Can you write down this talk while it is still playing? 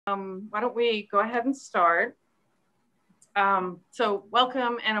Why don't we go ahead and start? So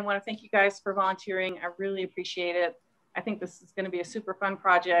welcome, and I want to thank you guys for volunteering. I really appreciate it. I think this is going to be a super fun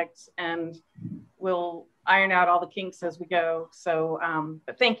project, and we'll iron out all the kinks as we go. So,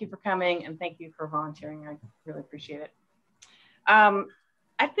 but thank you for coming, and thank you for volunteering. I really appreciate it.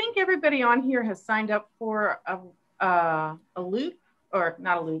 I think everybody on here has signed up for a loop, or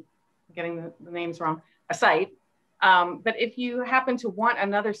not a loop, I'm getting the names wrong, a site. But if you happen to want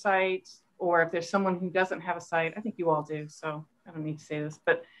another site, or if there's someone who doesn't have a site, I think you all do, so I don't need to say this.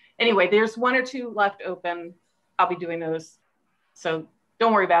 But anyway, there's 1 or 2 left open. I'll be doing those. So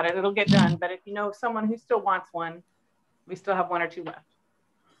don't worry about it, it'll get done. But if you know someone who still wants one, we still have 1 or 2 left.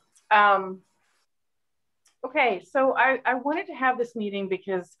 Okay, so I wanted to have this meeting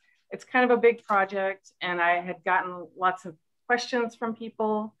because it's kind of a big project, and I had gotten lots of questions from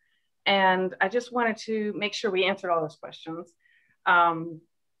people. And I just wanted to make sure we answered all those questions.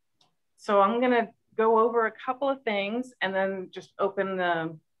 So I'm going to go over a couple of things and then just open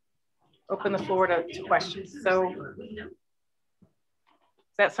the floor to questions. So does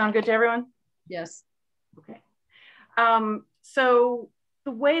that sound good to everyone? Yes. Okay. So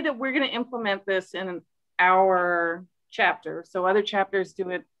the way that we're going to implement this in our chapter, so other chapters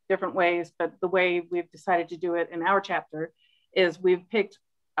do it different ways, but the way we've decided to do it in our chapter is we've picked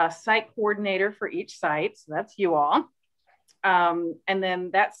a site coordinator for each site. So that's you all. And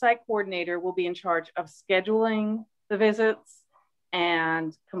then that site coordinator will be in charge of scheduling the visits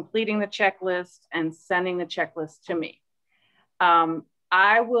and completing the checklist and sending the checklist to me. I'm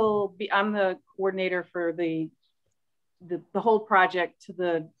the coordinator for the whole project to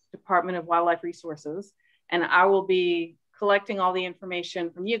the Department of Wildlife Resources. And I will be collecting all the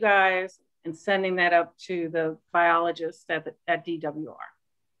information from you guys and sending that up to the biologists at DWR.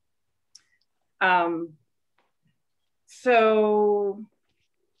 So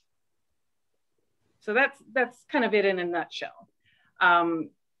that's kind of it in a nutshell.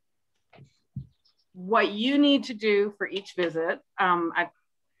 What you need to do for each visit. I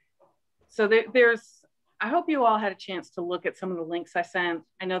hope you all had a chance to look at some of the links I sent.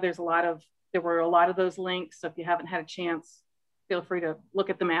 I know there were a lot of those links. So if you haven't had a chance, feel free to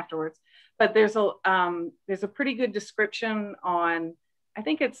look at them afterwards. But there's a pretty good description on, I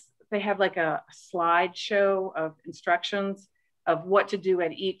think they have like a slideshow of instructions of what to do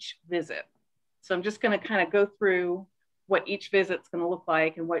at each visit. So I'm just going to kind of go through what each visit's going to look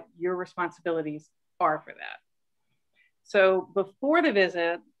like and what your responsibilities are for that. So before the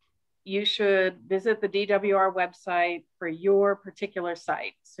visit, you should visit the DWR website for your particular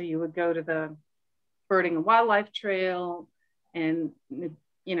site. So you would go to the Birding and Wildlife Trail and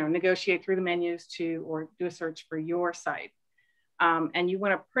negotiate through the menus or do a search for your site. And you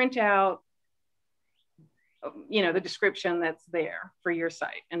want to print out, the description that's there for your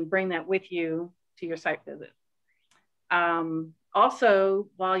site and bring that with you to your site visit. Also,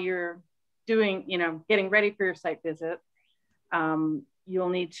 while you're getting ready for your site visit, you'll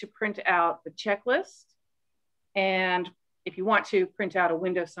need to print out the checklist. And if you want to, print out a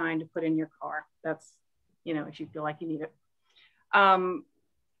window sign to put in your car. That's, if you feel like you need it. And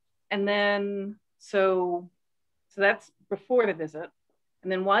then, so that's before the visit.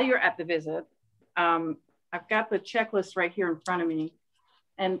 And then while you're at the visit, I've got the checklist right here in front of me.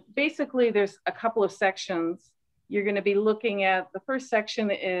 And basically there's a couple of sections. You're going to be looking at, the first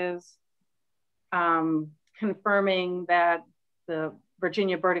section is confirming that the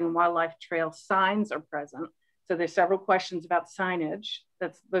Virginia Birding and Wildlife Trail signs are present. So there's several questions about signage.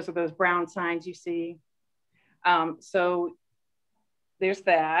 Those are those brown signs you see. So there's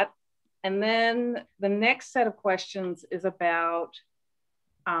that. And then the next set of questions is about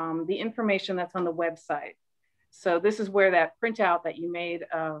the information that's on the website. So this is where that printout that you made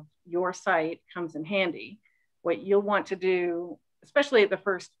of your site comes in handy. What you'll want to do, especially at the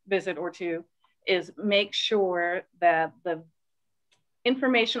first visit or two, is make sure that the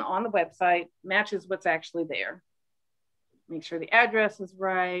information on the website matches what's actually there. Make sure the address is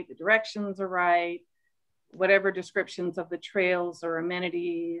right, the directions are right, whatever descriptions of the trails or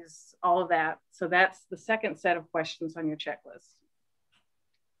amenities, all of that. So that's the second set of questions on your checklist.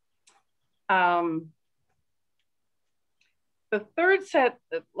 The third set,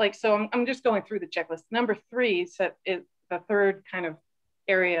 so I'm just going through the checklist. Number 3 set is the third kind of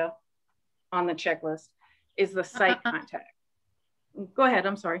area on the checklist is the site contact. Go ahead,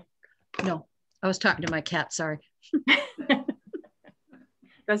 I'm sorry. No, I was talking to my cat, sorry.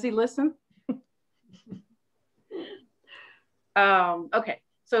 Does he listen? Okay,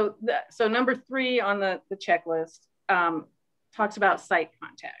 so number 3 on the checklist talks about site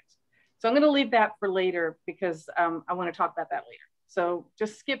contact. So I'm going to leave that for later because I want to talk about that later. So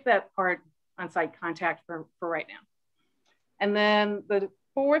just skip that part on-site contact for right now. And then the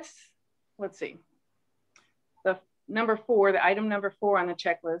fourth, let's see, the number 4, the item number 4 on the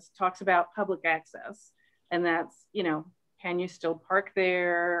checklist talks about public access. And that's, you know, can you still park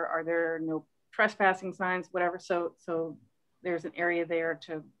there? Are there no trespassing signs, whatever? So there's an area there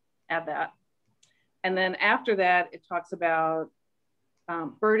to add that. And then after that, it talks about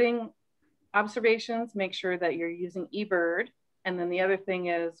birding observations, make sure that you're using eBird. And then the other thing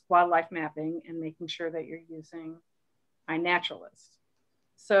is wildlife mapping and making sure that you're using iNaturalist.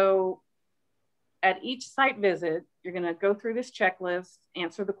 So at each site visit, you're gonna go through this checklist,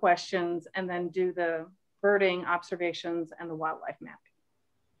 answer the questions, and then do the birding observations and the wildlife mapping.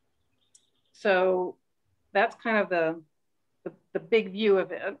 So that's kind of the big view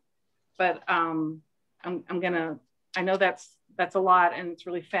of it. But I know that's a lot and it's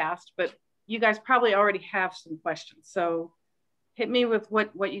really fast, but you guys probably already have some questions. So hit me with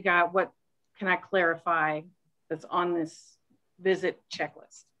what you got. What can I clarify that's on this visit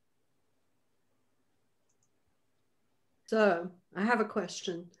checklist? So I have a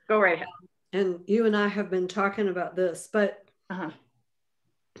question. Go right ahead. And you and I have been talking about this, but I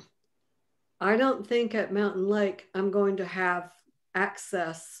don't think at Mountain Lake I'm going to have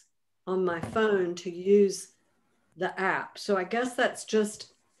access on my phone to use the app. So I guess that's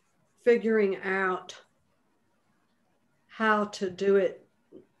just figuring out how to do it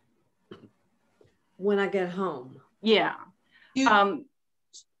when I get home. Yeah. Go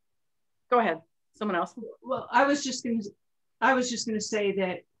ahead. Someone else. Well, I was just going to say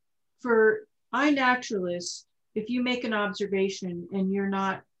that for iNaturalist, if you make an observation and you're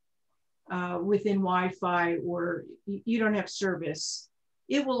not within Wi-Fi or you don't have service,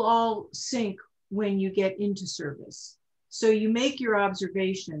 it will all sync when you get into service. So you make your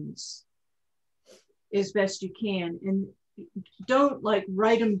observations as best you can, and don't like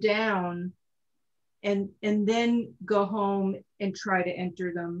write them down and then go home and try to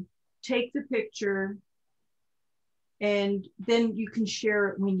enter them. Take the picture, and then you can share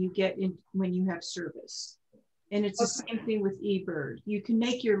it when you have service. And it's the same thing with eBird. You can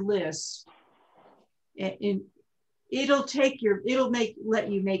make your list, and let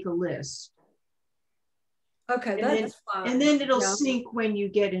you make a list. Okay, and that's then, fine. And then it'll sync when you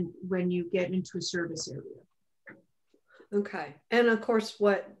get into a service area. Okay, and of course,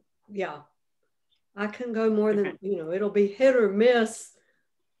 I can go more than, it'll be hit or miss.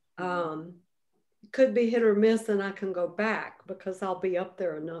 Could be hit or miss, and I can go back because I'll be up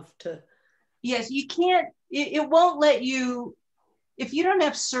there enough to. Yes, you can't, it won't let you, if you don't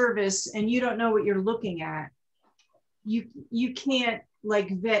have service and you don't know what you're looking at, you can't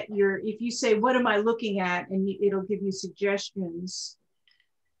like vet if you say, what am I looking at? And it'll give you suggestions.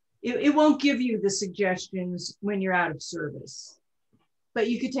 It won't give you the suggestions when you're out of service, but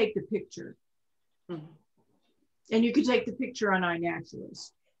you could take the picture. Mm-hmm. And you could take the picture on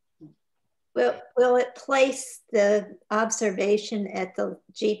iNaturalist. Will it place the observation at the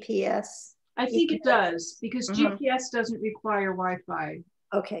GPS? I think it does, because GPS doesn't require Wi-Fi.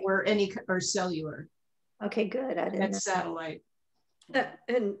 Okay. Or cellular. Okay, good. I didn't know. That's satellite.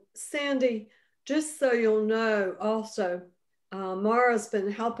 And Sandy, just so you'll know, also, Mara's been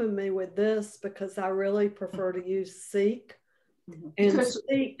helping me with this because I really prefer to use Seek. And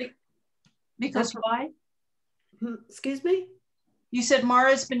because why? Excuse me? You said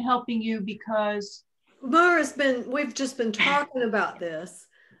Mara's been helping you because? We've just been talking about this.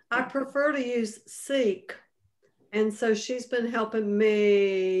 I prefer to use Seek. And so she's been helping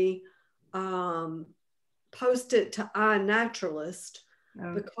me post it to iNaturalist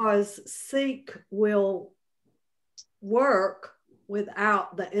because Seek will work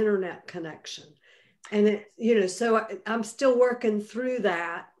without the internet connection. And so I'm still working through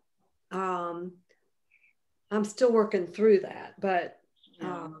that. But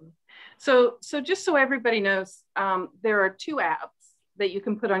so just so everybody knows, there are 2 apps that you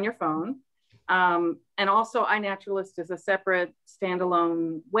can put on your phone. And also iNaturalist is a separate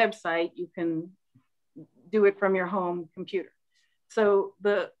standalone website. You can do it from your home computer. So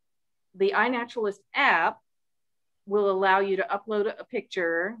the iNaturalist app will allow you to upload a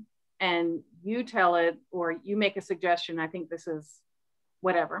picture and you tell it, or you make a suggestion, I think this is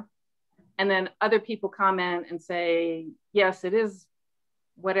whatever. And then other people comment and say, yes, it is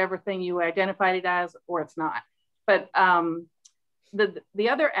whatever thing you identified it as, or it's not. But the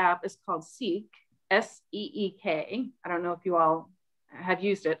other app is called Seek, S-E-E-K. I don't know if you all have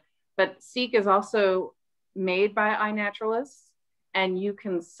used it, but Seek is also made by iNaturalist, and you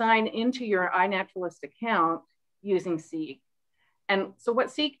can sign into your iNaturalist account using Seek. And so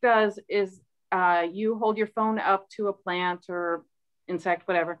what Seek does is you hold your phone up to a plant or insect,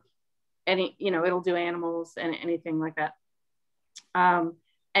 whatever. Any, you know, it'll do animals and anything like that.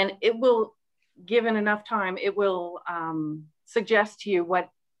 And it will, given enough time, it will suggest to you what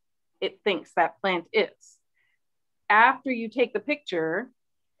it thinks that plant is. After you take the picture,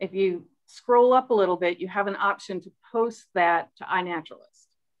 if you scroll up a little bit, you have an option to post that to iNaturalist.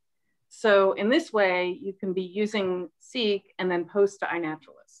 So in this way, you can be using Seek and then post to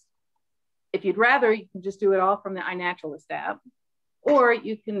iNaturalist. If you'd rather, you can just do it all from the iNaturalist app, or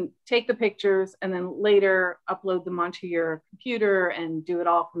you can take the pictures and then later upload them onto your computer and do it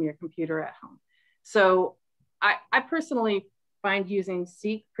all from your computer at home. So I personally find using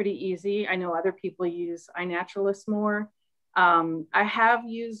Seek pretty easy. I know other people use iNaturalist more. I have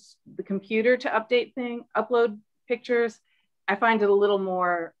used the computer to upload pictures. I find it a little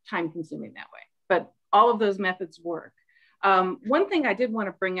more time consuming that way, but all of those methods work. One thing I did want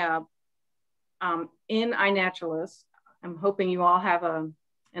to bring up in iNaturalist, I'm hoping you all have an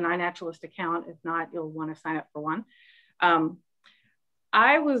iNaturalist account. If not, you'll want to sign up for one.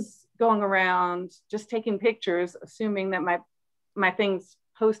 I was going around just taking pictures, assuming that my things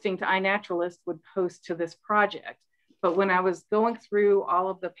posting to iNaturalist would post to this project. But when I was going through all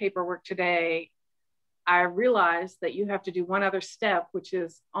of the paperwork today, I realized that you have to do one other step, which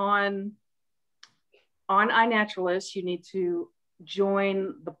is on iNaturalist, you need to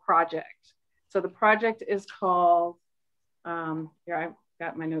join the project. So the project is called, here, I've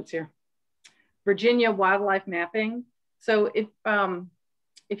got my notes here, Virginia Wildlife Mapping. So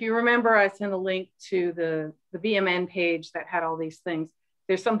if you remember, I sent a link to the VMN page that had all these things.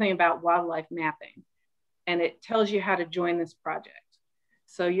 There's something about wildlife mapping, and it tells you how to join this project.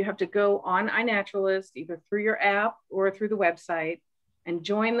 So you have to go on iNaturalist, either through your app or through the website, and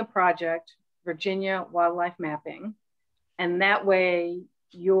join the project, Virginia Wildlife Mapping. And that way,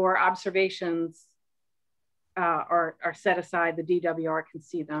 your observations are set aside. The DWR can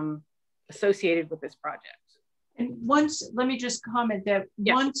see them associated with this project. And let me just comment that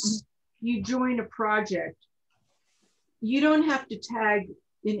once you join a project, you don't have to tag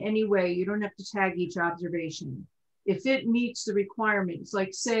in any way. You don't have to tag each observation. If it meets the requirements, like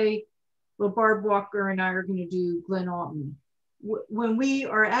say, well, Barb Walker and I are going to do Glen Alton. When we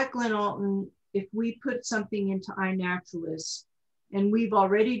are at Glen Alton, if we put something into iNaturalist and we've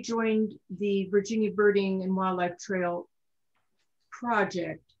already joined the Virginia Birding and Wildlife Trail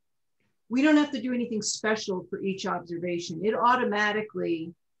project, we don't have to do anything special for each observation. It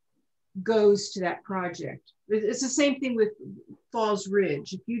automatically goes to that project. It's the same thing with Falls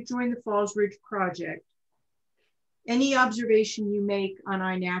Ridge. If you join the Falls Ridge project, any observation you make on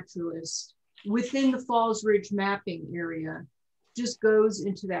iNaturalist within the Falls Ridge mapping area just goes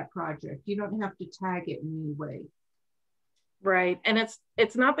into that project. You don't have to tag it in any way. Right, and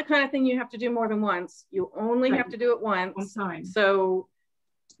it's not the kind of thing you have to do more than once. You only have to do it once. One time. So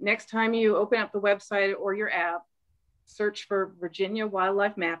next time you open up the website or your app, search for Virginia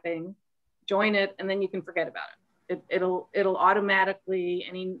Wildlife Mapping, join it, and then you can forget about it. It'll automatically,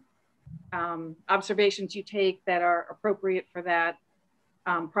 any observations you take that are appropriate for that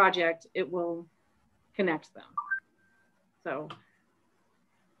project, it will connect them. So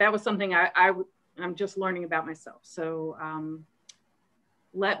that was something I'm just learning about myself. So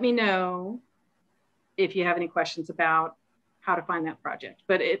let me know if you have any questions about how to find that project.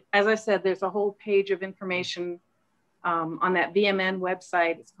 But as I said, there's a whole page of information on that VMN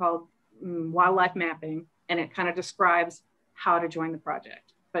website. It's called Wildlife Mapping, and it kind of describes how to join the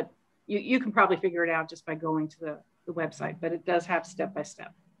project. But you can probably figure it out just by going to the website, but it does have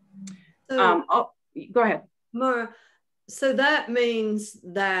step-by-step. So, go ahead. Mara, so that means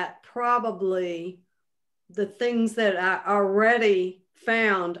that probably the things that I already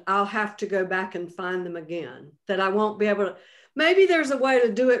found, I'll have to go back and find them again, that I won't be able to. Maybe there's a way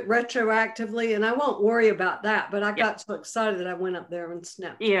to do it retroactively, and I won't worry about that, but I got so excited that I went up there and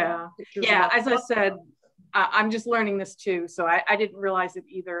snapped pictures. Yeah, as I said, I'm just learning this too, so I didn't realize it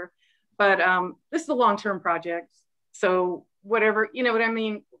either. But this is a long-term project, so whatever, you know what I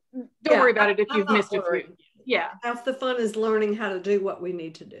mean? Don't worry about it if you've missed a few. Yeah. Half the fun is learning how to do what we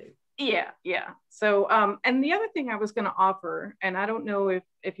need to do. Yeah. So, and the other thing I was going to offer, and I don't know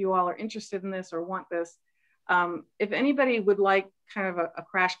if you all are interested in this or want this, if anybody would like kind of a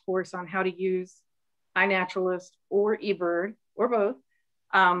crash course on how to use iNaturalist or eBird or both,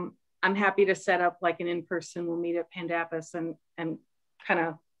 I'm happy to set up like an in-person, we'll meet at Pandapis and kind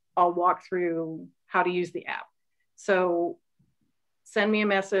of I'll walk through how to use the app. So send me a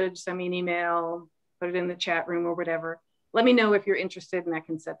message, send me an email, put it in the chat room or whatever. Let me know if you're interested and I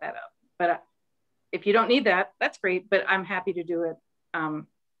can set that up. But if you don't need that, that's great, but I'm happy to do it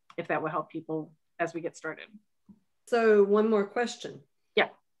if that will help people as we get started. So one more question. Yeah.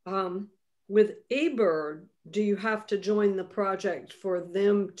 With eBird, do you have to join the project for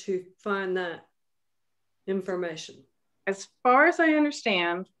them to find that information? As far as I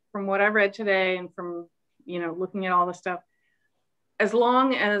understand, from what I read today and from, looking at all the stuff, as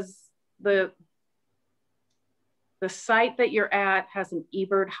long as the site that you're at has an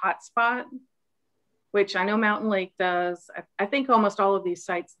eBird hotspot, which I know Mountain Lake does. I think almost all of these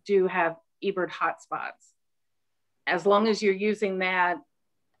sites do have eBird hotspots. As long as you're using that,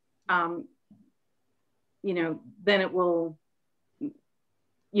 then it will,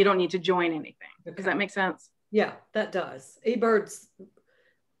 you don't need to join anything. Okay. Does that make sense? Yeah, that does. eBird's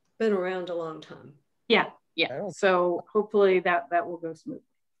been around a long time. Yeah. So hopefully that will go smoothly.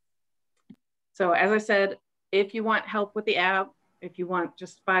 So as I said, if you want help with the app, if you want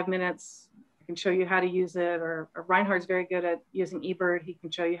just 5 minutes, I can show you how to use it, or Reinhardt's very good at using eBird. He can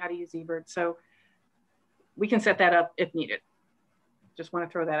show you how to use eBird. So we can set that up if needed. Just want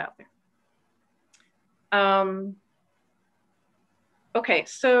to throw that out there. Okay,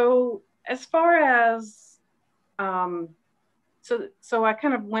 so as far as, so I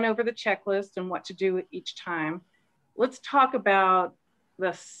kind of went over the checklist and what to do each time. Let's talk about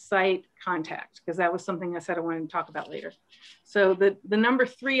the site contact, because that was something I said I wanted to talk about later. So the number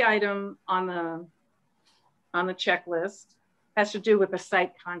 3 item on the checklist has to do with the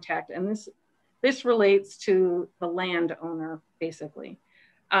site contact. And this relates to the landowner, basically.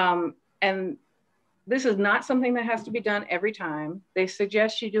 And this is not something that has to be done every time. They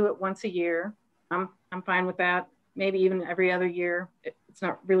suggest you do it once a year. I'm fine with that. Maybe even every other year. It's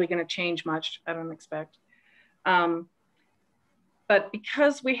not really going to change much, I don't expect. But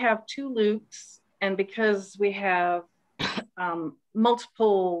because we have 2 loops, and because we have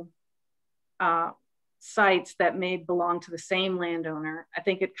multiple sites that may belong to the same landowner, I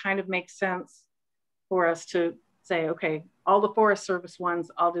think it kind of makes sense for us to say, okay, all the Forest Service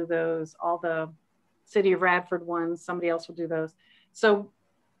ones, I'll do those. All the City of Radford ones, somebody else will do those. So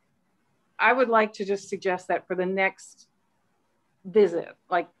I would like to just suggest that for the next visit,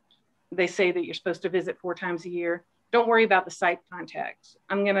 like they say that you're supposed to visit 4 times a year, don't worry about the site contact.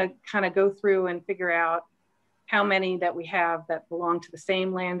 I'm gonna kind of go through and figure out how many that we have that belong to the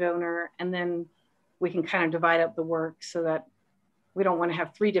same landowner, and then we can kind of divide up the work so that we don't want to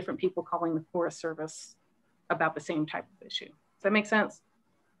have 3 different people calling the Forest Service about the same type of issue. Does that make sense?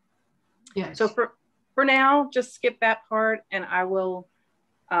 Yes. So for now, just skip that part, and I will,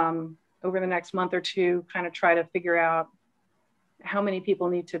 over the next month or 2, kind of try to figure out how many people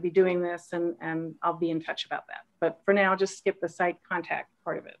need to be doing this, and I'll be in touch about that. But for now, just skip the site contact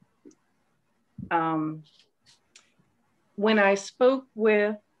part of it. When I spoke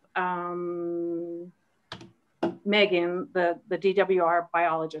with Megan, the DWR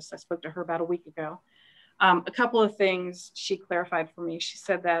biologist, I spoke to her about a week ago. A couple of things she clarified for me. She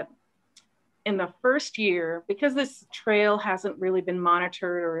said that in the first year, because this trail hasn't really been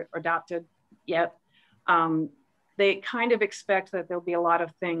monitored or adopted yet, they kind of expect that there'll be a lot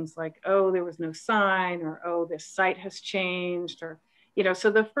of things like, oh, there was no sign, or oh, this site has changed, or, so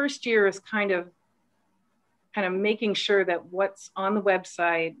the first year is kind of making sure that what's on the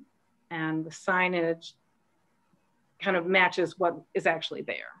website and the signage kind of matches what is actually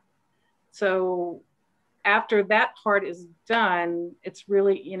there. So after that part is done, it's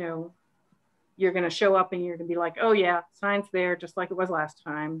really, you're going to show up and you're going to be like, oh yeah, sign's there just like it was last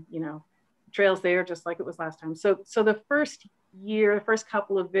time, trails there just like it was last time. So the first year, the first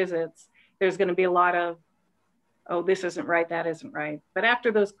couple of visits, there's going to be a lot of, oh, this isn't right, that isn't right. But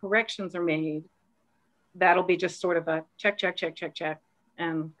after those corrections are made, that'll be just sort of a check, check, check, check, check,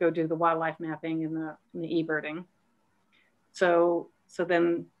 and go do the wildlife mapping and the e-birding. So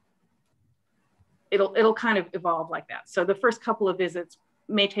then it'll kind of evolve like that. So the first couple of visits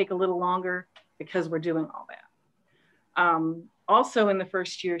may take a little longer because we're doing all that. Also in the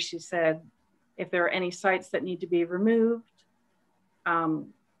first year, she said, if there are any sites that need to be removed,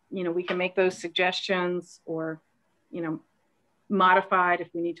 we can make those suggestions, or, modified. If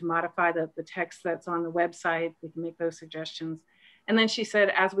we need to modify the text that's on the website, we can make those suggestions. And then she said,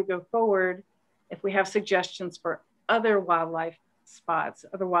 as we go forward, if we have suggestions for other wildlife spots,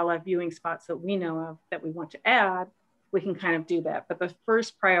 other wildlife viewing spots that we know of that we want to add, we can kind of do that. But the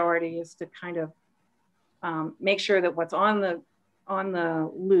first priority is to kind of make sure that what's on the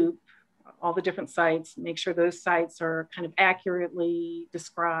loop, all the different sites, make sure those sites are kind of accurately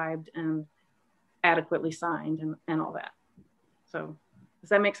described and adequately signed and all that. So does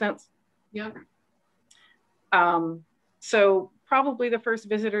that make sense? Yeah. So probably the first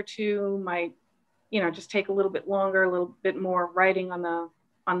visit or 2 might, just take a little bit longer, a little bit more writing on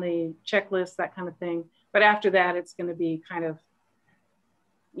the checklist, that kind of thing. But after that, it's going to be kind of,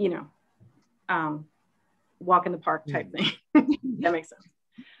 you know, walk in the park type thing. That makes sense.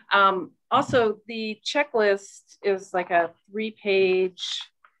 Also, the checklist is like a 3-page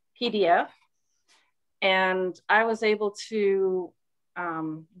PDF, and I was able to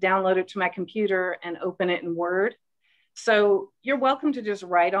download it to my computer and open it in Word. So you're welcome to just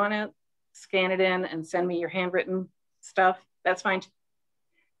write on it, scan it in, and send me your handwritten stuff. That's fine.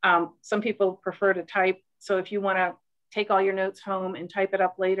 Some people prefer to type. So if you want to take all your notes home and type it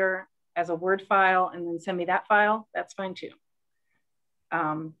up later as a Word file and then send me that file, that's fine too.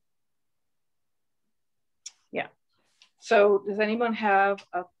 Yeah. So does anyone have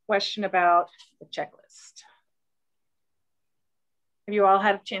a question about the checklist? Have you all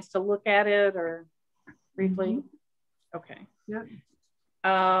had a chance to look at it or briefly? Mm-hmm. Okay. Yep.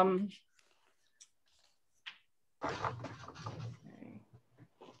 I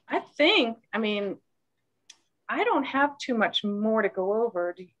think, I mean, I don't have too much more to go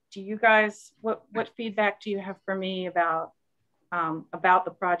over. Do you guys, what feedback do you have for me about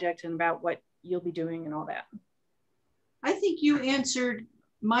the project and about what you'll be doing and all that? I think you answered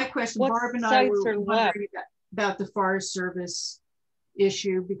my question. Barb and I were wondering about the Forest Service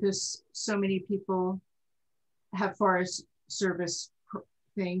issue, because so many people have Forest Service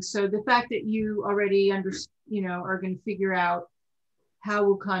things. So the fact that you already are going to figure out how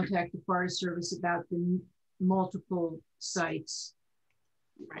we'll contact the Forest Service about the multiple sites,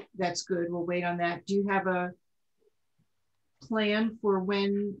 right? That's good. We'll wait on that. Do you have a plan for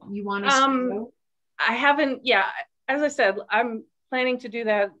when you want us to go? I haven't. Yeah, as I said, I'm planning to do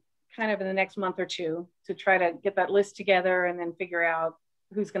that kind of in the next month or two to try to get that list together and then figure out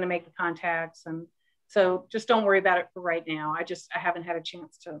who's going to make the contacts. And so just don't worry about it for right now. I haven't had a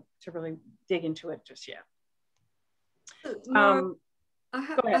chance to really dig into it just yet. I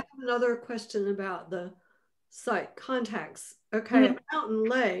have another question about the site contacts. Okay, at Mountain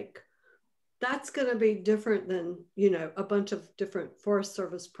Lake, that's going to be different than, a bunch of different Forest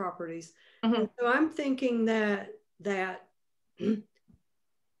Service properties. And so I'm thinking that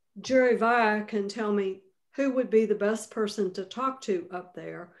Jerry Via can tell me who would be the best person to talk to up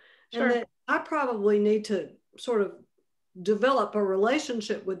there. Sure. And that I probably need to sort of develop a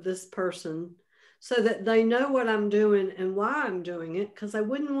relationship with this person so that they know what I'm doing and why I'm doing it, because I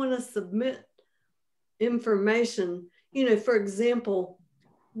wouldn't want to submit information. For example,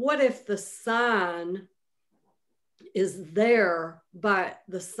 what if the sign is there, but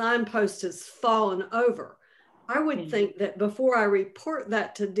the signpost has fallen over? I would think that before I report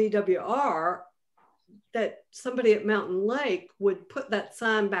that to DWR, that somebody at Mountain Lake would put that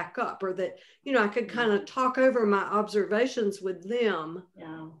sign back up, or that, I could kind of talk over my observations with them.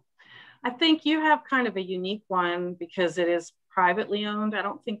 Yeah. I think you have kind of a unique one because it is privately owned. I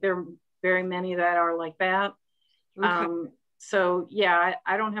don't think there are very many that are like that. Okay. So yeah,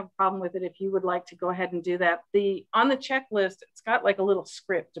 I don't have a problem with it if you would like to go ahead and do that. On the checklist, it's got like a little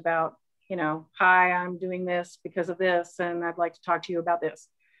script about, hi, I'm doing this because of this, and I'd like to talk to you about this.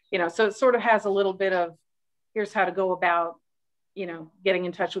 So it sort of has a little bit of, here's how to go about, getting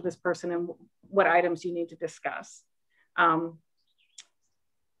in touch with this person and what items you need to discuss.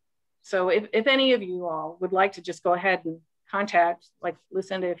 So if any of you all would like to just go ahead and contact, like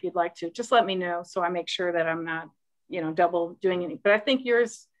Lucinda, if you'd like to, just let me know so I make sure that I'm not, double doing anything. But I think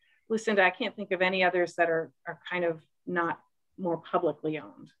yours, Lucinda, I can't think of any others that are kind of not more publicly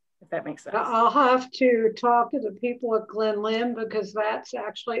owned, if that makes sense. I'll have to talk to the people at Glen Lynn, because that's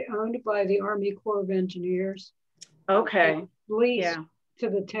actually owned by the Army Corps of Engineers. Okay. Leased to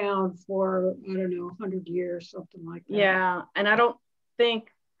the town for, I don't know, 100 years, something like that. Yeah, and I don't think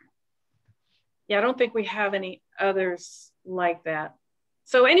we have any others like that.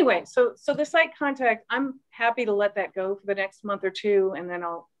 So anyway, so the site contact, I'm happy to let that go for the next month or two, and then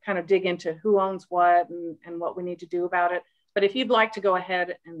I'll kind of dig into who owns what and what we need to do about it. But if you'd like to go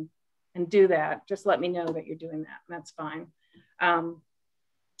ahead and do that, just let me know that you're doing that, and that's fine.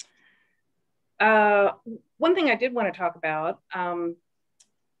 One thing I did want to talk about,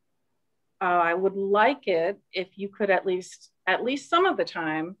 I would like it if you could at least some of the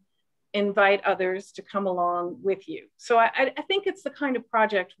time invite others to come along with you. So I think it's the kind of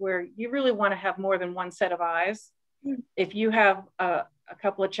project where you really want to have more than one set of eyes. If you have a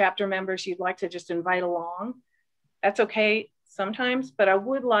couple of chapter members you'd like to just invite along, that's okay sometimes, but I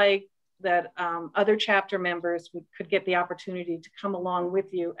would like that other chapter members could get the opportunity to come along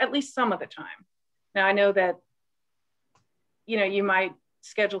with you at least some of the time. Now I know that, you might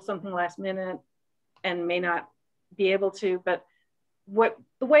schedule something last minute and may not be able to, but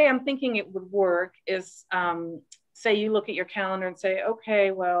the way I'm thinking it would work is, say you look at your calendar and say,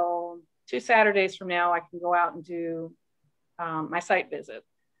 okay, well, 2 Saturdays from now, I can go out and do my site visit.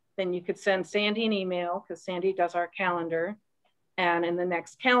 Then you could send Sandy an email, because Sandy does our calendar. And in the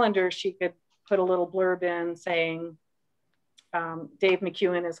next calendar, she could put a little blurb in saying, Dave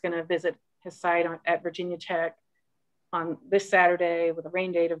McEwen is going to visit his site at Virginia Tech on this Saturday with a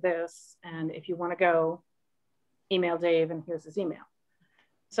rain date of this. And if you want to go, email Dave, and here's his email.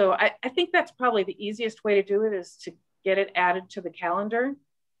 So I think that's probably the easiest way to do it, is to get it added to the calendar.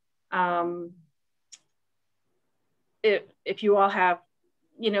 If you all have,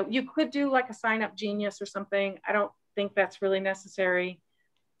 you could do like a sign up genius or something. I don't think that's really necessary.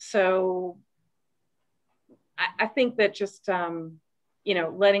 So I think that just,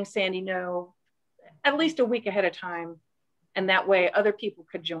 letting Sandy know at least a week ahead of time, and that way other people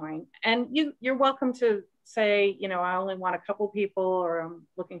could join. And you're welcome to say, I only want a couple people, or I'm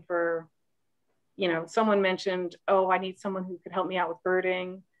looking for, someone mentioned, oh, I need someone who could help me out with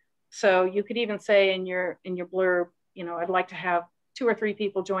birding. So you could even say in your blurb, I'd like to have 2 or 3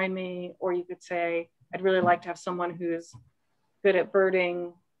 people join me. Or you could say, I'd really like to have someone who's good at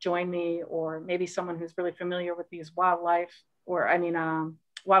birding join me, or maybe someone who's really familiar with these wildlife, or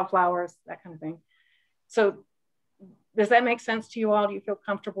wildflowers, that kind of thing. So does that make sense to you all? Do you feel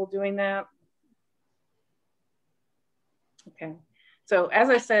comfortable doing that? Okay. So as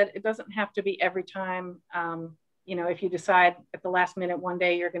I said, it doesn't have to be every time. If you decide at the last minute one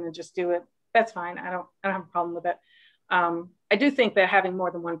day you're going to just do it, that's fine. I don't have a problem with it. I do think that having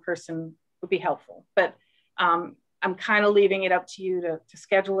more than one person would be helpful, but I'm kind of leaving it up to you to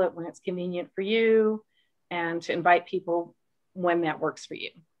schedule it when it's convenient for you, and to invite people when that works for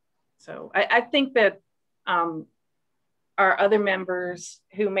you. So I think that our other members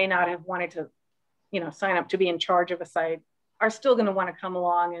who may not have wanted to, sign up to be in charge of a site are still going to want to come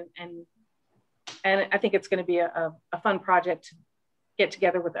along, and I think it's going to be a fun project to get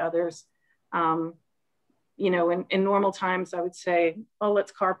together with others. In normal times, I would say, oh,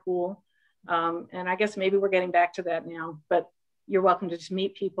 let's carpool. And I guess maybe we're getting back to that now, but you're welcome to just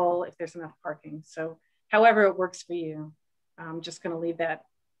meet people if there's enough parking. So however it works for you, I'm just going to leave that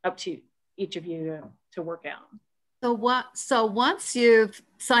up to each of you to work out. So once you've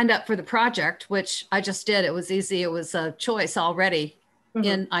signed up for the project, which I just did, it was easy. It was a choice already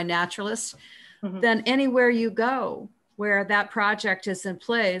in iNaturalist. Then anywhere you go where that project is in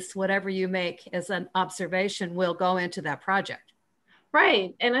place, whatever you make as an observation will go into that project.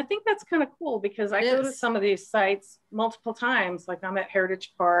 Right. And I think that's kind of cool, because I go to some of these sites multiple times. Like I'm at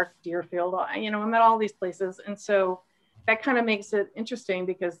Heritage Park, Deerfield, I'm at all these places. And so that kind of makes it interesting,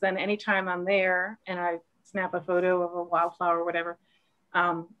 because then anytime I'm there and I snap a photo of a wildflower or whatever,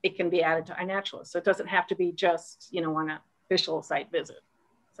 it can be added to iNaturalist. So it doesn't have to be just, on an official site visit.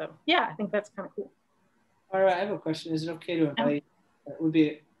 So yeah, I think that's kind of cool. All right, I have a question. Is it okay to invite, would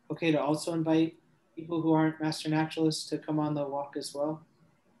be okay to also invite people who aren't master naturalists to come on the walk as well?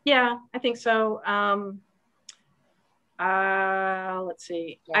 Yeah, I think so. Let's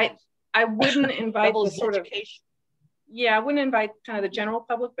see. I wouldn't invite the sort of, I wouldn't invite kind of the general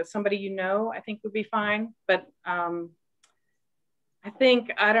public, but somebody I think would be fine. But I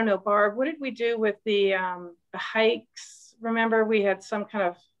think, I don't know, Barb, what did we do with the hikes? Remember, we had some kind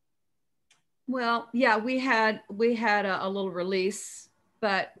of. Well, yeah, we had a little release,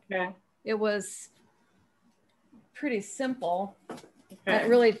 but it was pretty simple. It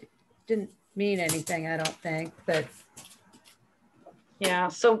really didn't mean anything, I don't think, but. Yeah,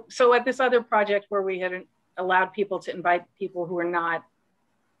 so at this other project where we had allowed people to invite people who are not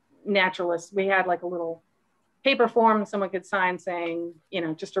naturalists, we had like a little paper form someone could sign saying,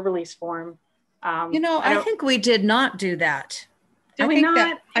 just a release form. I think we did not do that. Did we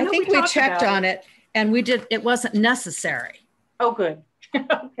not? I think we checked on it and it wasn't necessary. Oh, good.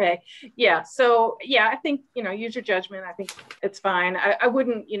 Okay. Yeah. So yeah, I think, use your judgment. I think it's fine. I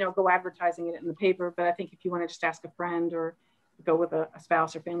wouldn't, go advertising it in the paper, but I think if you want to just ask a friend or go with a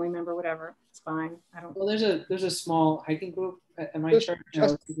spouse or family member, whatever, it's fine. Well, there's a small hiking group at my church. I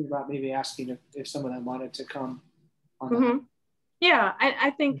was thinking about maybe asking if some of them wanted to come on. Yeah,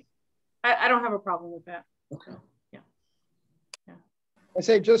 I think I don't have a problem with that. Okay. Yeah. I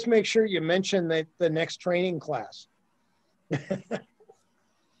say just make sure you mention the next training class.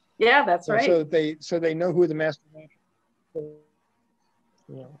 Yeah, that's right. So they know who the master is.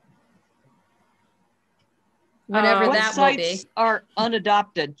 Whatever what that sites will be. Are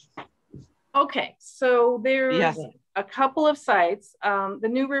unadopted? Okay, so there's a couple of sites. The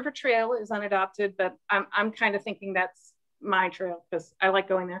New River Trail is unadopted, but I'm kind of thinking that's my trail because I like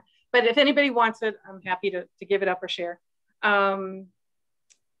going there. But if anybody wants it, I'm happy to give it up or share.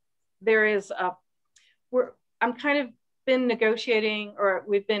 There is I'm kind of been negotiating, or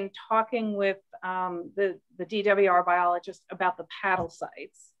we've been talking with the DWR biologist about the paddle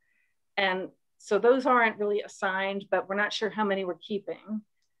sites. And so those aren't really assigned, but we're not sure how many we're keeping.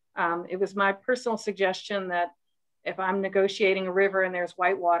 It was my personal suggestion that if I'm negotiating a river and there's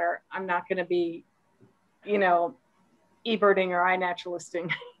whitewater, I'm not going to be, you know, e-birding or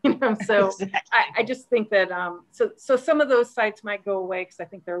iNaturalisting, you know. So exactly. I just think that so some of those sites might go away because I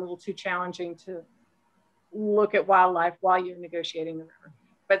think they're a little too challenging to look at wildlife while you're negotiating the river.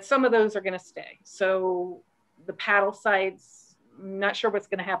 But some of those are going to stay. So the paddle sites, I'm not sure what's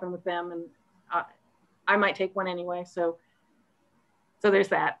going to happen with them, and I might take one anyway. So there's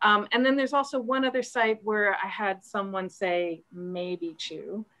that. And then there's also one other site where I had someone say maybe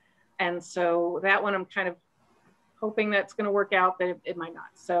chew, and so that one I'm kind of hoping that's going to work out, but it might not.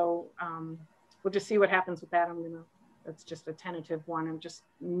 So we'll just see what happens with that. That's just a tentative one. I'm just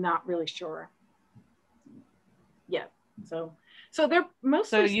not really sure yet. So they're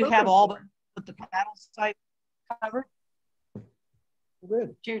mostly. So you have all but the paddle site covered?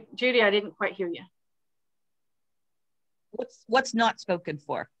 Good. Judy, I didn't quite hear you. What's not spoken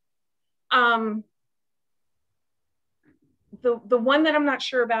for? The one that I'm not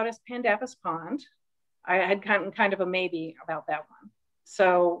sure about is Pandapis Pond. I had kind of a maybe about that one.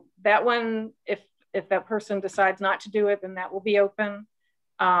 So that one, if that person decides not to do it, then that will be open.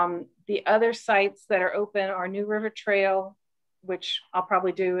 The other sites that are open are New River Trail, which I'll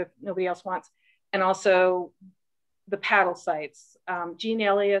probably do if nobody else wants, and also the paddle sites. Jean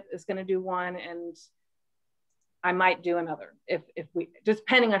Elliott is going to do one, and I might do another if we,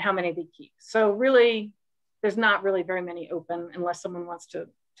 depending on how many they keep. So really, there's not really very many open unless someone wants to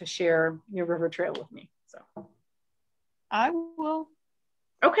share New River Trail with me. So I will.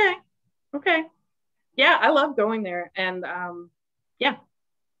 Okay. Yeah, I love going there, and yeah,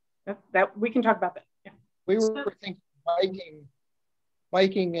 that we can talk about that. Yeah. We were thinking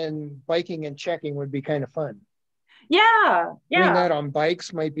biking and checking would be kind of fun. Yeah. Doing that on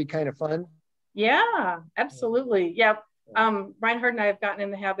bikes might be kind of fun. Yeah, absolutely. Yeah. Reinhard and I have gotten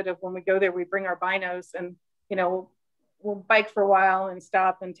in the habit of when we go there, we bring our binos, and you know, we'll bike for a while and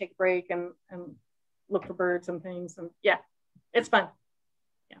stop and take a break and look for birds and things. And yeah, it's fun.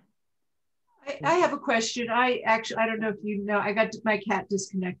 Yeah. I have a question. I don't know if you know, my cat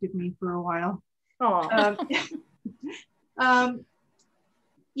disconnected me for a while. Oh.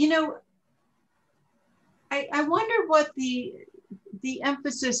 You know, I wonder what the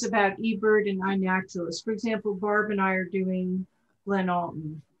emphasis about eBird and iNaturalist. For example, Barb and I are doing Glen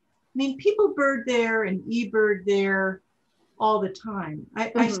Alton. I mean, people bird there and eBird there all the time.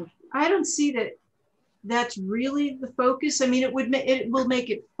 I don't see that that's really the focus. I mean, it will make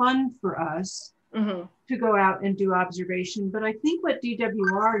it fun for us to go out and do observation. But I think what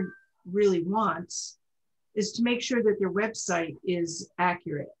DWR really wants is to make sure that their website is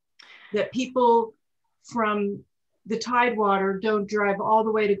accurate, that people from the Tidewater don't drive all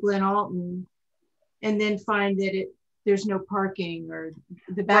the way to Glen Alton and then find that there's no parking, or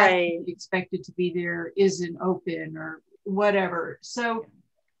the bathroom expected to be there isn't open or whatever. So,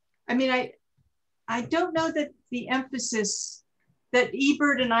 I mean, I don't know that the emphasis that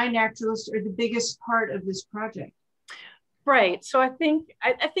eBird and iNaturalist are the biggest part of this project. Right. So I think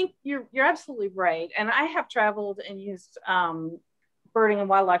you're absolutely right. And I have traveled and used birding and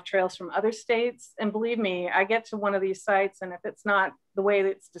wildlife trails from other states. And believe me, I get to one of these sites, and if it's not the way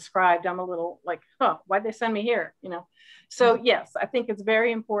that it's described, I'm a little like, why'd they send me here? You know? So yes, I think it's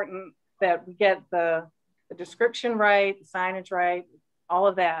very important that we get the description right, the signage right, all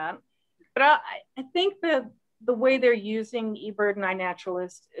of that. But I think that the way they're using eBird and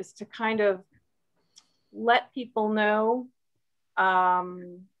iNaturalist is to kind of let people know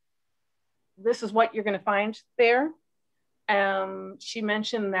this is what you're going to find there. She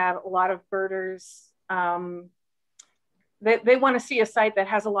mentioned that a lot of birders, they want to see a site that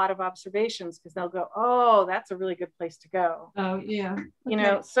has a lot of observations, because they'll go, oh, that's a really good place to go. Oh, yeah. Okay. You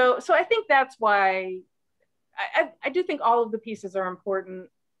know, so I think that's why I do think all of the pieces are important.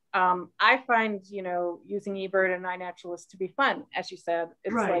 I find, you know, using eBird and iNaturalist to be fun, as you said.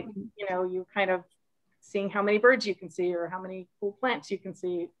 It's like, you know, you kind of seeing how many birds you can see, or how many cool plants you can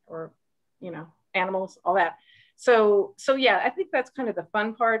see, or, you know, animals, all that. So yeah, I think that's kind of the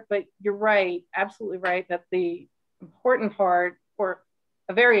fun part, but you're right, absolutely right, that the important part, or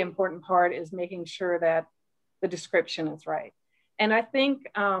a very important part, is making sure that the description is right. And I think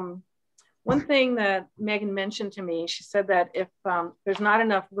one thing that Megan mentioned to me, she said that if there's not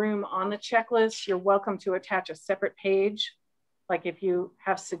enough room on the checklist, you're welcome to attach a separate page. Like if you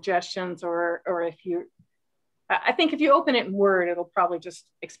have suggestions, or if you, I think if you open it in Word, it'll probably just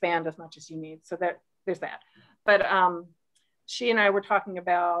expand as much as you need. So that there's that. But she and I were talking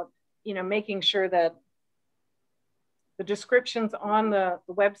about, you know, making sure that the descriptions on the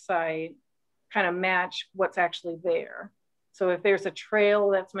website kind of match what's actually there. So if there's a trail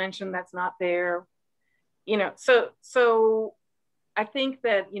that's mentioned that's not there, you know, so I think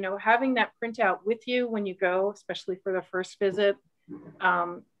that, you know, having that printout with you when you go, especially for the first visit,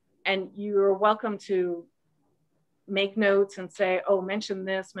 and you're welcome to make notes and say, oh, mention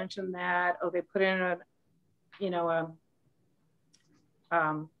this, mention that. Oh, they put in a, you know,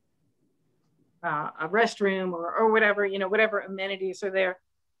 a restroom or whatever, you know, whatever amenities are there.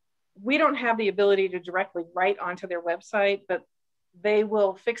 We don't have the ability to directly write onto their website, but they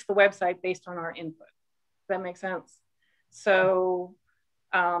will fix the website based on our input. Does that make sense? So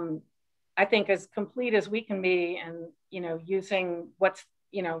I think as complete as we can be, and, you know, using what's,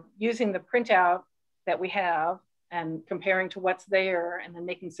 you know, using the printout that we have and comparing to what's there, and then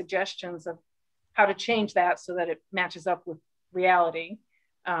making suggestions of how to change that so that it matches up with reality.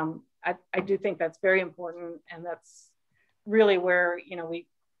 I do think that's very important. And that's really where, you know, we,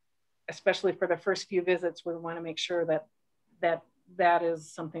 especially for the first few visits, we want to make sure that that is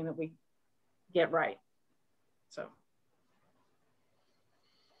something that we get right. So.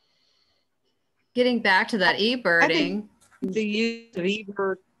 Getting back to that e-birding. The use of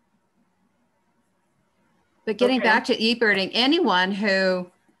e-bird. But getting back to e-birding, anyone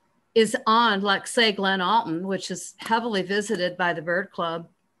who is on, like say Glen Alton, which is heavily visited by the bird club,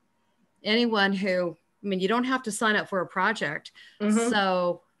 anyone who, I mean, you don't have to sign up for a project.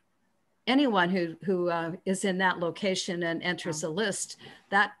 So anyone who is in that location and enters a list,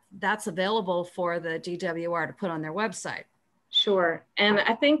 that's available for the DWR to put on their website. Sure. And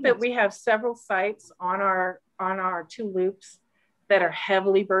I think that we have several sites on our 2 loops that are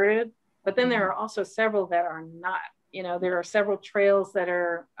heavily birded, but then there are also several that are not. You know, there are several trails that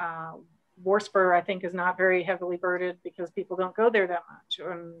are, Warspur, I think, is not very heavily birded because people don't go there that much.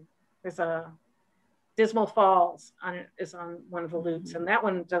 There's a Dismal Falls is on one of the loops, and that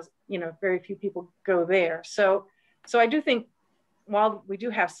one does, you know, very few people go there. So I do think while we do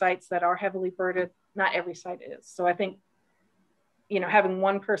have sites that are heavily birded, not every site is. So I think, you know, having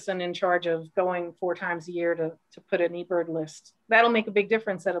one person in charge of going 4 times a year to put an eBird list, that'll make a big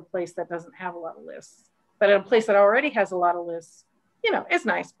difference at a place that doesn't have a lot of lists. But at a place that already has a lot of lists, you know, it's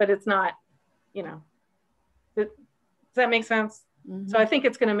nice, but it's not, you know, does that make sense? So I think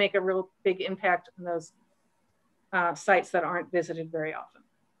it's going to make a real big impact on those sites that aren't visited very often.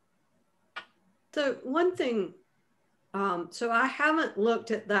 So one thing, so I haven't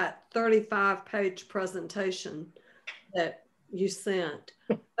looked at that 35-page presentation that you sent,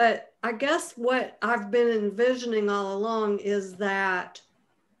 but I guess what I've been envisioning all along is that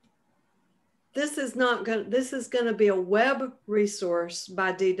this is going to be a web resource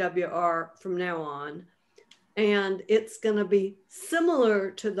by DWR from now on. And it's going to be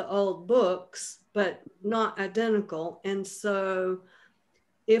similar to the old books, but not identical. And so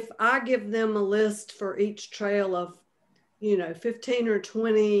if I give them a list for each trail of, you know, 15 or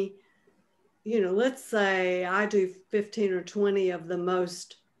 20, you know, let's say I do 15 or 20 of the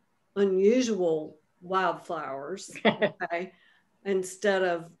most unusual wildflowers, okay, instead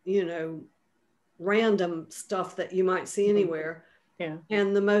of, you know, random stuff that you might see anywhere. Yeah.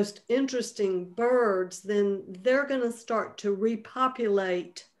 And the most interesting birds, then they're going to start to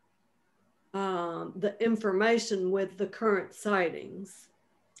repopulate the information with the current sightings.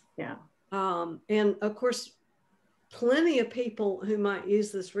 Yeah. And of course, plenty of people who might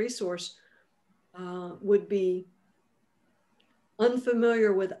use this resource would be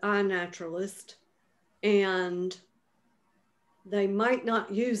unfamiliar with iNaturalist, and they might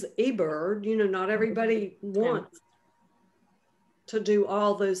not use eBird. You know, not everybody wants to do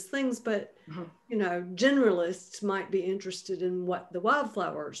all those things, but you know, generalists might be interested in what the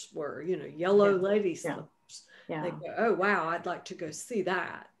wildflowers were, you know, yellow lady slippers. They go, oh wow, I'd like to go see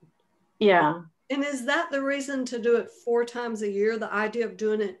that. Yeah. And is that the reason to do it 4 times a year? The idea of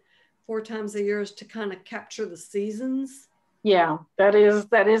doing it 4 times a year is to kind of capture the seasons? Yeah, that is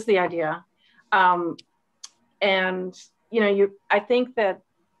the idea. And you know, I think that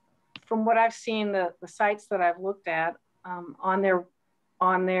from what I've seen, the sites that I've looked at on their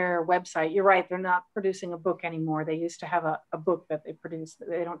website, you're right, they're not producing a book anymore. They used to have a book that they produced.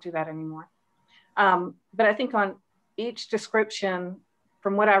 They don't do that anymore. But I think on each description,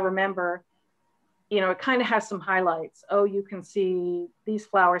 from what I remember, you know, it kind of has some highlights. Oh, you can see these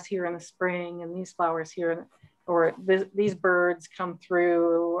flowers here in the spring and these flowers here, or these birds come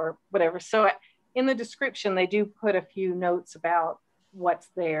through or whatever. So in the description, they do put a few notes about what's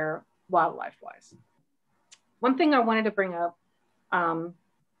there wildlife-wise. One thing I wanted to bring up, and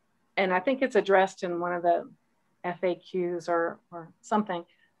I think it's addressed in one of the FAQs or something.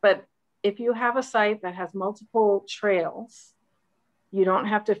 But if you have a site that has multiple trails, you don't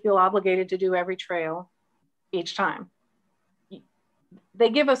have to feel obligated to do every trail each time. They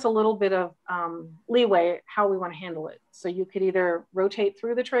give us a little bit of leeway how we want to handle it. So you could either rotate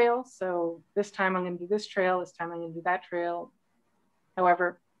through the trail. So this time I'm going to do this trail, this time I'm going to do that trail,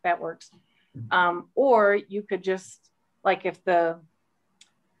 however that works. Or you could just, like if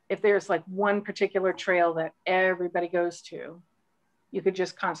there's like one particular trail that everybody goes to, you could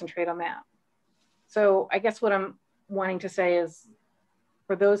just concentrate on that. So I guess what I'm wanting to say is,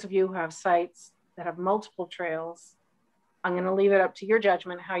 for those of you who have sites that have multiple trails, I'm going to leave it up to your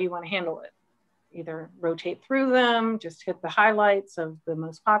judgment how you want to handle it. Either rotate through them, just hit the highlights of the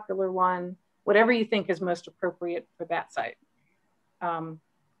most popular one, whatever you think is most appropriate for that site. Does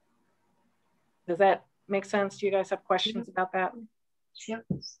that make sense? Do you guys have questions about that? Yep.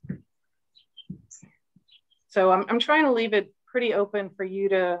 So I'm trying to leave it pretty open for you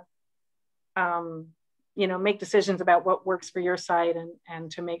to, you know, make decisions about what works for your site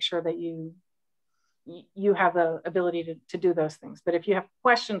and to make sure that you have the ability to do those things. But if you have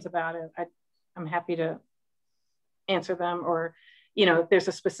questions about it, I'm happy to answer them. Or, you know, if there's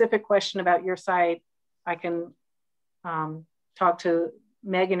a specific question about your site, I can talk to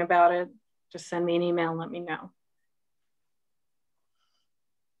Megan about it. Just send me an email and let me know.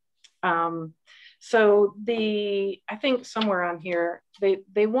 So I think somewhere on here,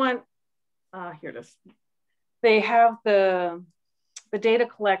 they want, here it is. They have the data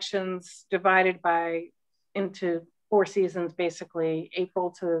collections divided into 4 seasons, basically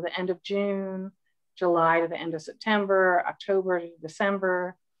April to the end of June, July to the end of September, October to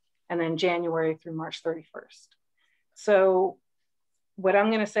December, and then January through March 31st. So what I'm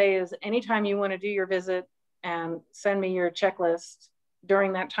going to say is, anytime you want to do your visit and send me your checklist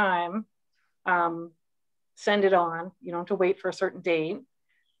during that time, send it on. You don't have to wait for a certain date.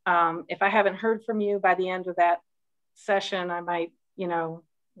 If I haven't heard from you by the end of that session, I might, you know,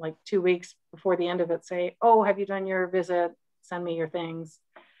 like 2 weeks before the end of it, say, oh, have you done your visit? Send me your things.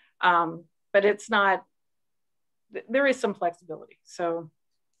 But it's not, there is some flexibility. So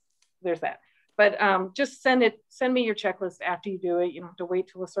there's that. But just send me your checklist after you do it. You don't have to wait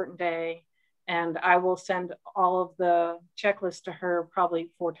till a certain day. And I will send all of the checklists to her probably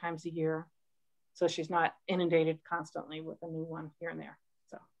 4 times a year, so she's not inundated constantly with a new one here and there.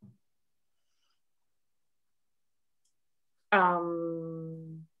 So,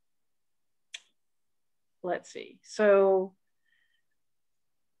 let's see. So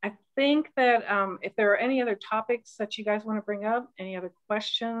I think that if there are any other topics that you guys want to bring up, any other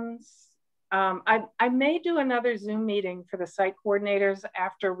questions, I may do another Zoom meeting for the site coordinators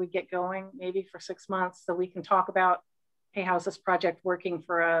after we get going, maybe for 6 months, so we can talk about, hey, how's this project working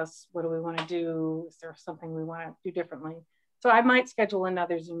for us? What do we want to do? Is there something we want to do differently? So I might schedule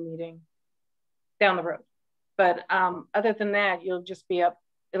another Zoom meeting down the road. But other than that, it'll just be up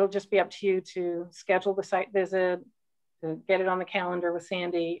to you to schedule the site visit, to get it on the calendar with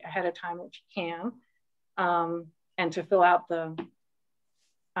Sandy ahead of time if you can, and to fill out the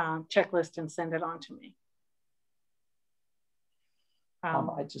checklist and send it on to me.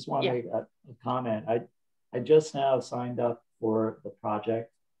 I just want to make a comment. I just now signed up for the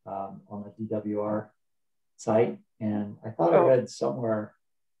project on the DWR site, and I thought I read somewhere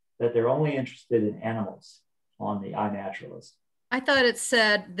that they're only interested in animals on the iNaturalist. I thought it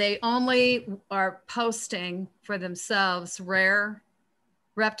said they only are posting for themselves rare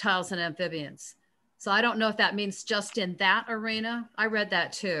reptiles and amphibians. So I don't know if that means just in that arena. I read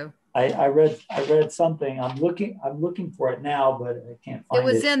that too. I read something. I'm looking for it now, but I can't find it. It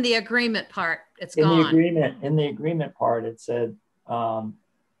was in the agreement part. It's in gone. In the agreement part, it said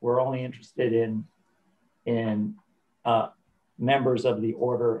we're only interested in members of the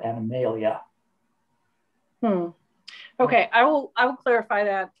order Animalia. Okay, I will clarify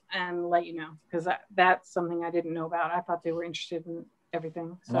that and let you know, because that's something I didn't know about. I thought they were interested in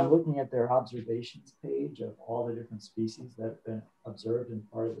everything. So. And I'm looking at their observations page of all the different species that have been observed in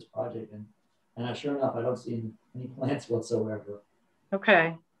part of this project, and sure enough, I don't see any plants whatsoever.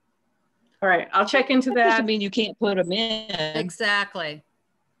 Okay. All right, I'll check into that. Doesn't mean you can't put them in. Exactly.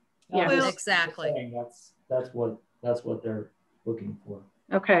 Yeah, well, exactly. That's what they're looking for.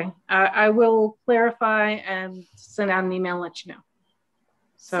 Okay, I will clarify and send out an email and let you know.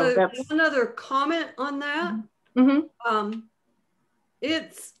 So that's one other comment on that. Mm-hmm.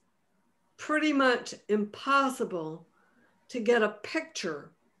 It's pretty much impossible to get a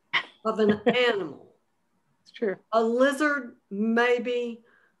picture of an animal. It's true. A lizard, maybe,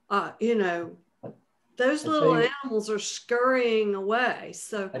 you know, those little animals are scurrying away.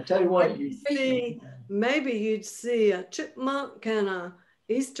 So I tell you what, maybe you'd see a chipmunk and a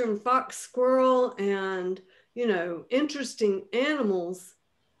eastern fox squirrel and, you know, interesting animals,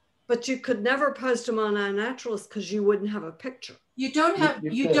 but you could never post them on iNaturalist because you wouldn't have a picture. You don't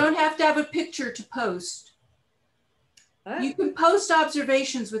have to have a picture to post. You can post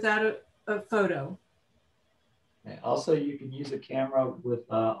observations without a photo. Also, you can use a camera with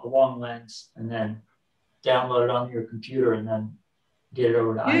a long lens and then download it onto your computer and then get it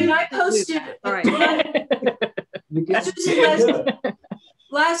over to iNaturalist. I posted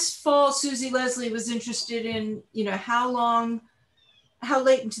last fall, Susie Leslie was interested in, you know, how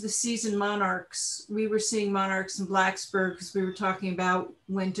late into the season monarchs. We were seeing monarchs in Blacksburg because we were talking about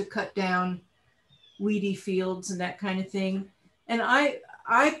when to cut down weedy fields and that kind of thing. And I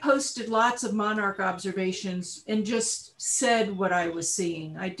posted lots of monarch observations and just said what I was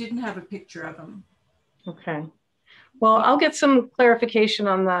seeing. I didn't have a picture of them. Okay. Well, I'll get some clarification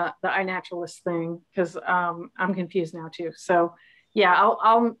on the iNaturalist thing because I'm confused now too. So yeah,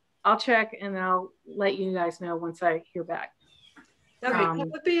 I'll check and I'll let you guys know once I hear back. That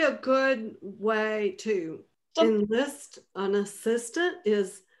would be a good way to enlist an assistant,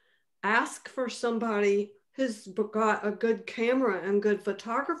 is ask for somebody who's got a good camera and good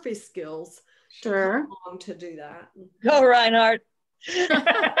photography skills. Sure. To do that. Go, Reinhardt.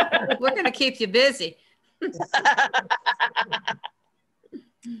 We're going to keep you busy.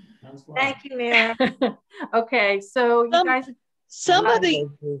 Thank you, Mira. Okay, so you guys. Some of the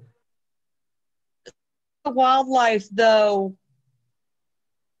wildlife, though,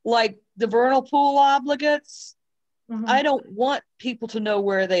 like the vernal pool obligates, I don't want people to know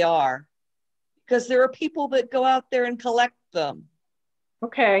where they are because there are people that go out there and collect them.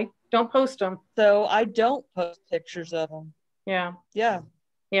 Okay, don't post them. So I don't post pictures of them. Yeah. Yeah.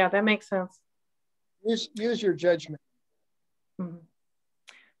 Yeah, that makes sense. Use your judgment.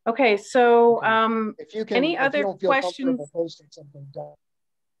 Okay, so if you can, any if other you don't feel questions? Posting something down.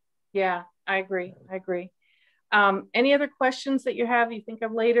 Yeah, I agree. Any other questions that you have, you think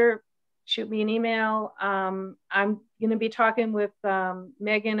of later, shoot me an email. I'm going to be talking with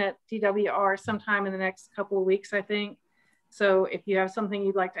Megan at DWR sometime in the next couple of weeks, I think. So if you have something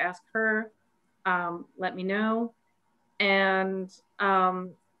you'd like to ask her, let me know. And,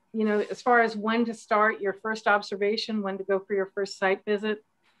 you know, as far as when to start your first observation, when to go for your first site visit,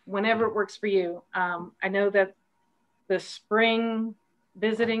 whenever it works for you. I know that the spring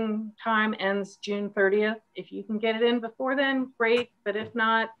visiting time ends June 30th. If you can get it in before then, great. But if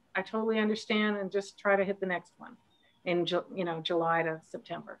not, I totally understand, and just try to hit the next one in, you know, July to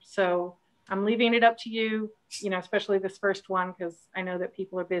September. So I'm leaving it up to you, you know, especially this first one, because I know that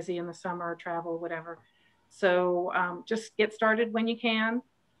people are busy in the summer, travel, whatever. So just get started when you can,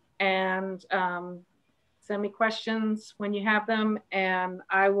 and send me questions when you have them, and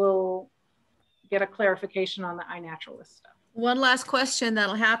I will get a clarification on the iNaturalist stuff. One last question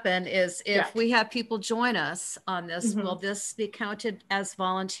that'll happen is if we have people join us on this, will this be counted as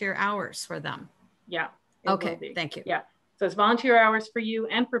volunteer hours for them? Yeah. Okay, thank you. Yeah. So it's volunteer hours for you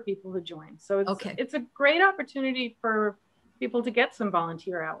and for people who join. So it's, it's a great opportunity for people to get some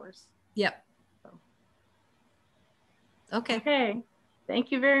volunteer hours. Yep. So. Okay. Okay.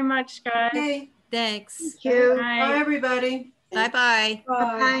 Thank you very much, guys. Okay. Thanks. Thank you. Bye, everybody. Bye-bye.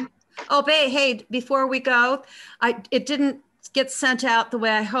 Bye. Oh, hey, before we go, it didn't get sent out the way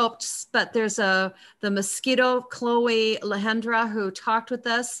I hoped, but there's the mosquito, Chloe Lehendra, who talked with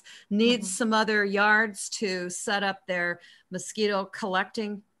us, needs some other yards to set up their mosquito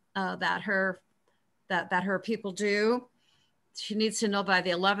collecting that her people do. She needs to know by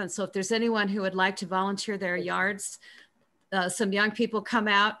the 11th. So if there's anyone who would like to volunteer their yards, some young people come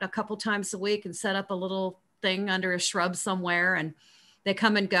out a couple times a week and set up a little thing under a shrub somewhere, and they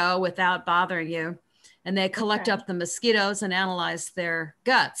come and go without bothering you. And they collect up the mosquitoes and analyze their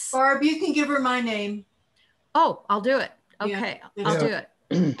guts. Barb, you can give her my name. Oh, I'll do it. Okay, I'll do it.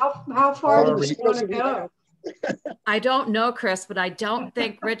 How far do you want to go? I don't know, Chris, but I don't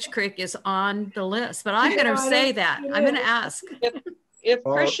think Rich Creek is on the list. But I'm going to say that. I'm going to ask. If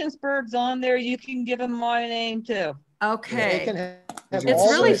Christiansburg's on there, you can give him my name too. Okay. It's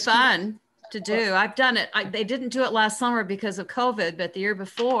really fun to do. I've done it. They didn't do it last summer because of COVID, but the year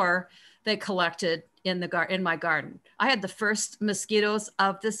before they collected in my garden. I had the first mosquitoes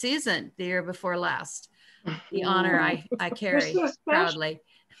of the season the year before last. The honor I carry proudly.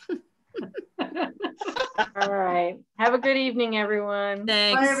 All right. Have a good evening, everyone.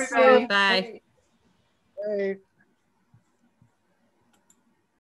 Thanks. Bye, everybody. Bye. Hey.